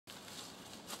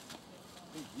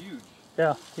huge.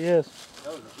 Yeah, he is.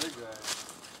 That was a big guy.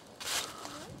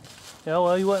 Yeah,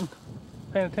 well, you wasn't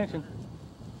paying attention.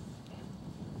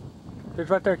 There's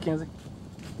right there, Kenzie.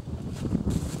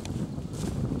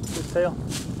 His tail.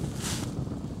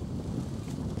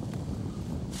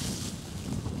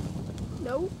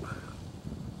 Nope.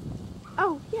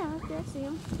 Oh, yeah, I see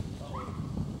him.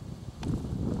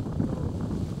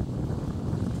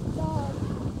 Dog.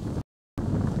 I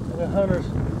got hunters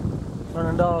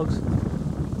running dogs.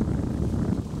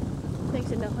 Thanks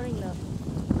to no hunting though.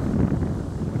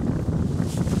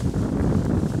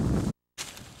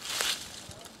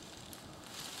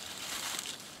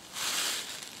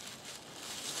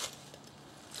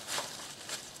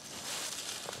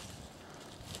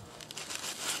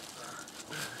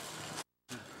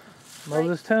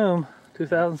 Moses Tomb,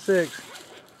 2006.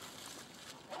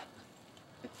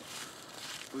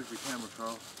 Where's your camera,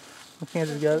 Carl?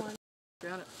 Kansas got it.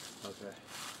 Got it. Okay.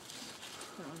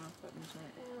 Put one off buttons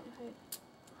right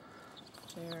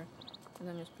there. And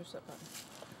then just push that button.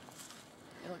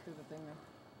 It'll do the thing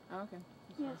though. Oh, okay.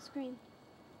 Yeah, screen.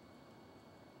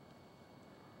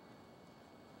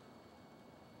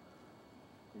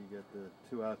 You got the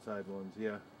two outside ones,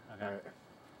 yeah. Okay. All right.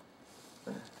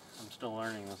 I'm still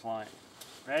learning this light.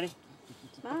 Ready?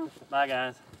 Smile. Bye,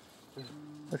 guys.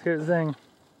 Let's hear it zing.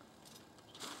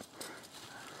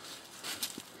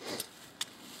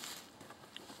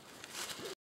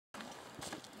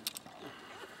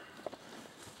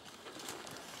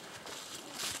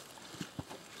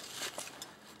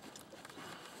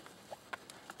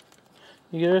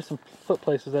 There's some foot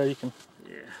places there you can.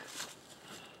 Yeah.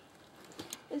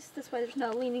 This way there's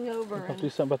no leaning over. Have to do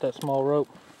something about that small rope.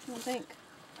 I don't think.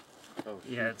 Oh,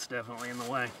 Yeah, it's definitely in the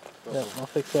way. Yeah, I'll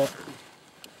fix that.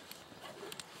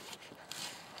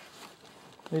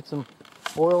 Need some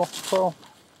oil, Carl?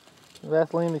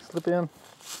 Vaseline to slip in.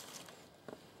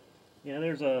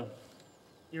 Yeah,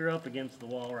 you're up against the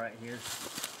wall right here.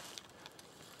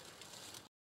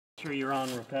 Make sure you're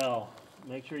on rappel.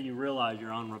 Make sure you realize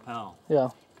you're on rappel. Yeah.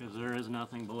 Because there is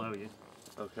nothing below you.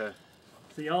 okay.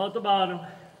 See y'all at the bottom. All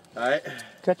right.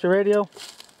 Got your radio?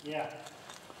 Yeah.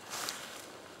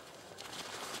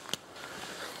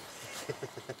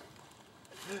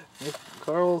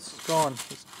 Carl's gone.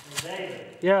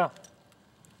 David, Yeah.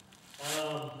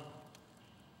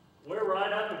 we're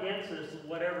right up against this,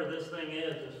 whatever this thing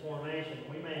is, this formation.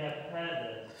 We may have to pad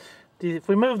this. If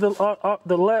we move the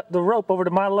rope over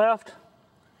to my left,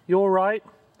 your right,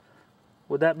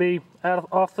 would that be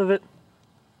off of it?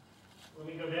 Let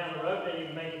me go down the rope, then you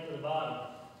can make it to the bottom.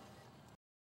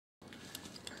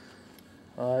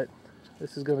 All right.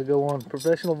 This is going to go on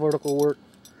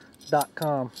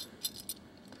professionalverticalwork.com.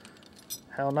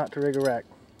 How not to rig a rack.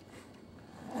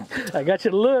 I got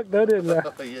you to look, though, didn't I?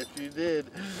 Oh, yes, you did.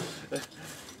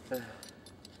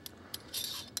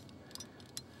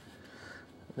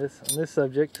 On this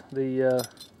subject, he's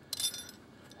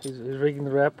rigging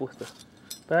the wrap with the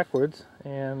backwards,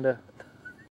 and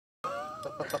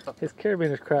his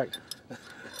carabiner is cracked.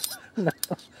 No.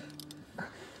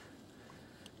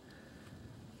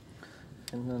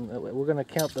 And then we're going to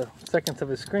count the seconds of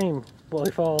his scream while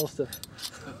he falls to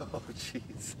Oh,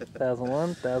 jeez. 1001,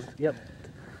 1000. Yep.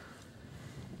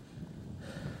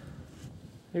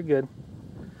 You're good.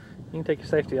 You can take your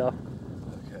safety off.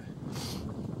 Okay.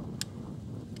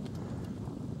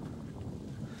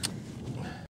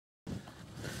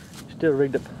 Still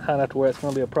rigged up high enough to where it's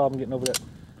going to be a problem getting over that.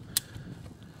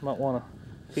 Might want to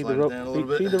feed Slide the rope, it down a little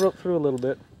bit. feed the rope through a little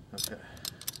bit. Okay.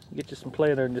 Get you some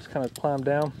play there and just kind of climb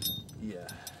down. Yeah.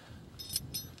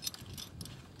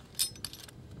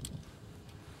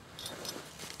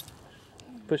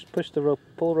 Push the rope,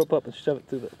 pull the rope up and shove it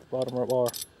through the bottom bar.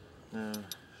 Yeah.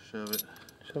 Shove it.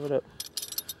 Shove it up.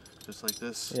 Just like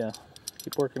this? Yeah.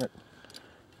 Keep working it.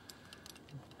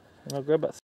 And I'll grab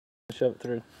that and shove it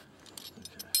through.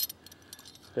 Okay.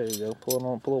 There you go. Pull it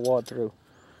on, pull a wad through.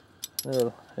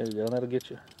 There you go. That'll get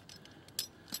you.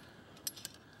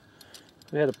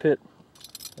 We had a pit,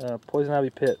 poison ivy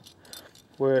pit,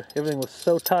 where everything was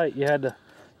so tight you had to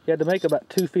make about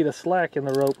 2 feet of slack in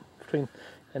the rope between,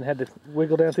 and had to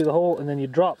wiggle down through the hole, and then you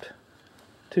dropped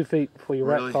 2 feet before your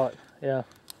rack caught. Yeah.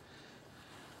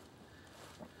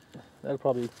 That'll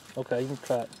probably okay. You can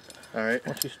try it. All right.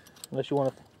 Unless you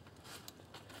want to.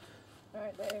 All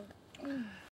right, Dave.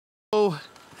 Oh.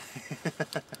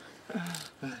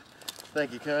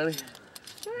 Thank you, Connie.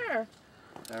 Sure.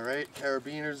 All right,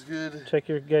 carabiner's good. Check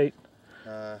your gate.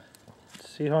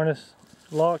 C harness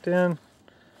locked in.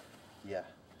 Yeah.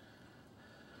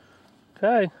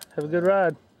 Okay, have a good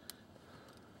ride.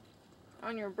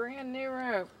 On your brand new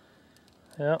rope.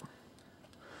 Yep.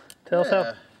 Tell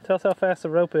us Tell us how fast the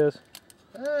rope is.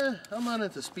 I'm not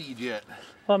into speed yet.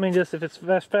 Well, I mean, just if it's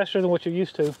faster than what you're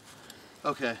used to.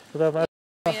 Okay. Yeah,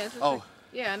 it's just Oh.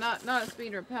 yeah, not at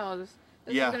speed or power. This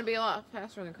Yeah. is gonna be a lot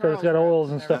faster than Because Carl's. it's got rope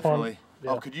oils and stuff on Definitely. it.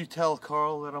 Yeah. Oh, could you tell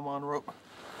Carl that I'm on rope,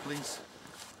 please?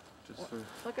 Just for...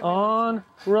 Look at me. On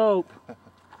rope.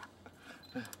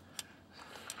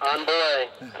 On belay.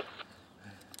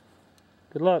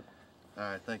 Good luck. All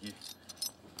right, thank you.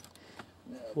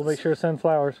 We'll make sure to send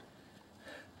flowers.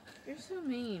 You're so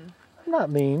mean. I'm not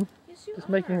mean. Yes, you Just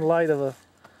are. making light of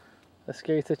a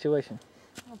scary situation.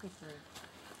 Oh, good for you.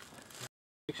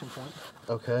 Action point.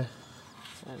 Okay.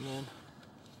 And then,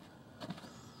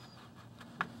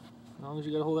 as long as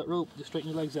you gotta hold that rope, just straighten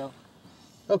your legs out.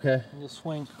 Okay. And you'll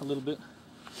swing a little bit.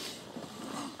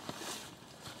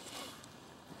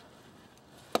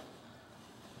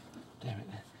 Damn it.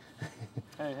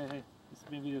 Hey, this is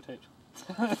being videotaped.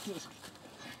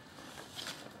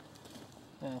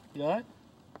 Now, you alright?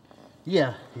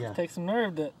 Yeah. Take some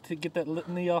nerve to get that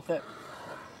knee off that.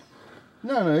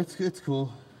 No, it's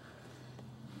cool.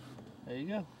 There you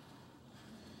go.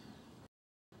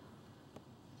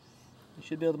 You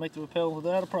should be able to make the rappel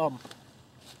without a problem.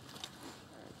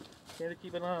 You have to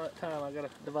keep an eye on that time. I gotta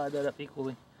divide that up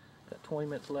equally. Got 20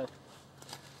 minutes left.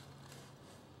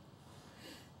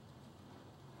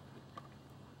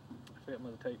 I forgot my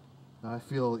other tape. I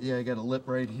feel, yeah, I got a lip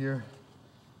right here.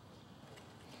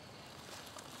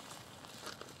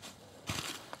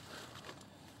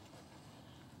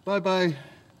 Bye-bye.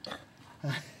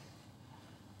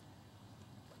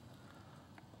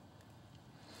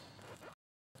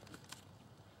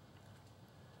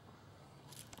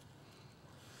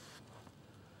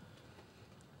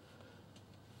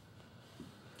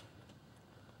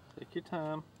 Take your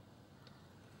time.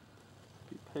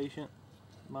 Be patient.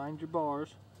 Mind your bars.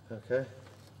 Okay.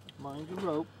 Mind your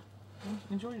rope.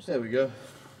 Enjoy yourself. There we go.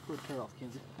 Go ahead, tear off,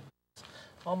 Kenzie.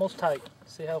 Almost tight.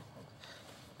 See how?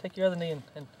 Take your other knee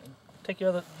and take your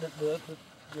other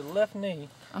your left knee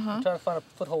and try to find a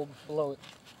foothold below it.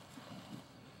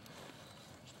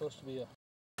 It's supposed to be a.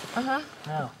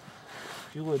 Now,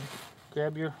 if you would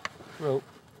grab your rope.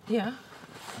 Yeah.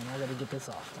 And I gotta get this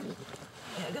off.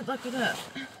 Yeah, good luck with that.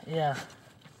 Yeah.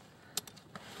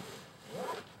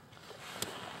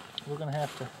 We're gonna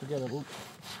have to. We gotta.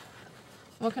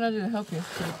 What can I do to help you?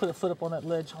 Can you put a foot up on that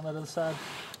ledge on that other side?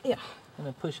 Yeah. And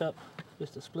then push up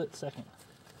just a split second.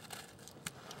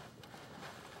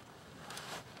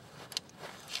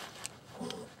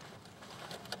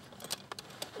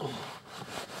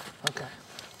 Okay.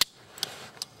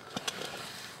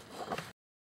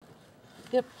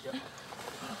 Yep.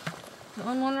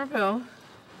 On one rappel.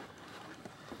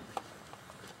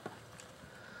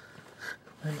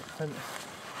 Wait a minute.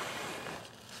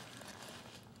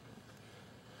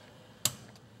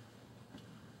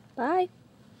 Bye.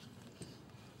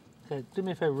 Okay, do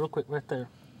me a favor real quick right there.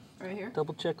 Right here.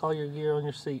 Double check all your gear on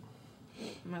your seat.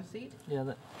 My seat. Yeah,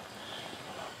 that.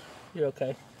 You're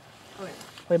okay. Oh, wait.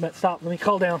 Wait a minute, stop. Let me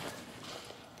call down.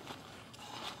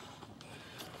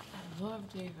 I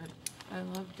love David. I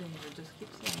love David. Just keep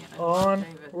saying it. I On love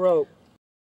David. rope.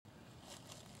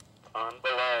 On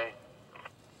belay.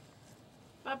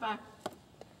 Bye-bye.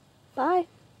 Bye.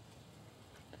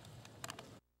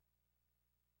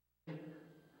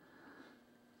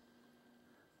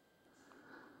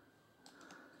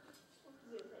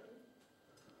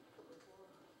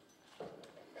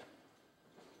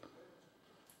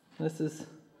 This is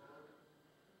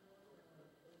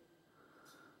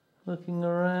looking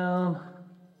around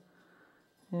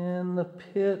in the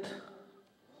pit.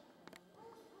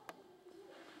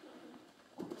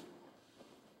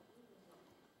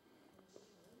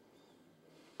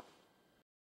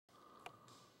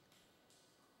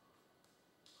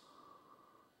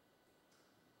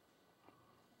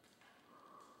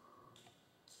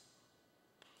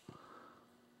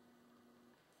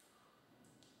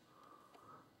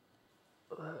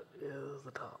 That is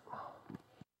the top.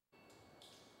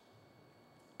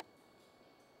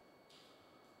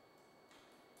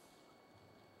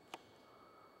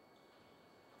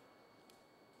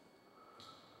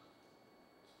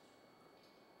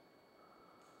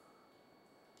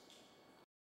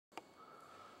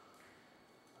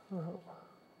 Oh,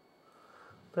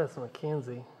 that's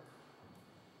Mackenzie.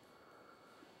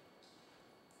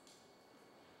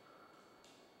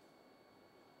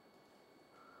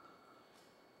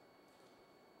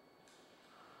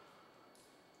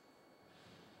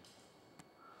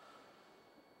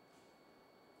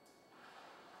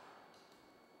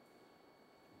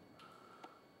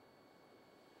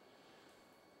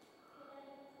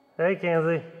 Hey,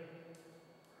 Kenzie.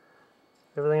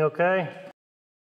 Everything okay?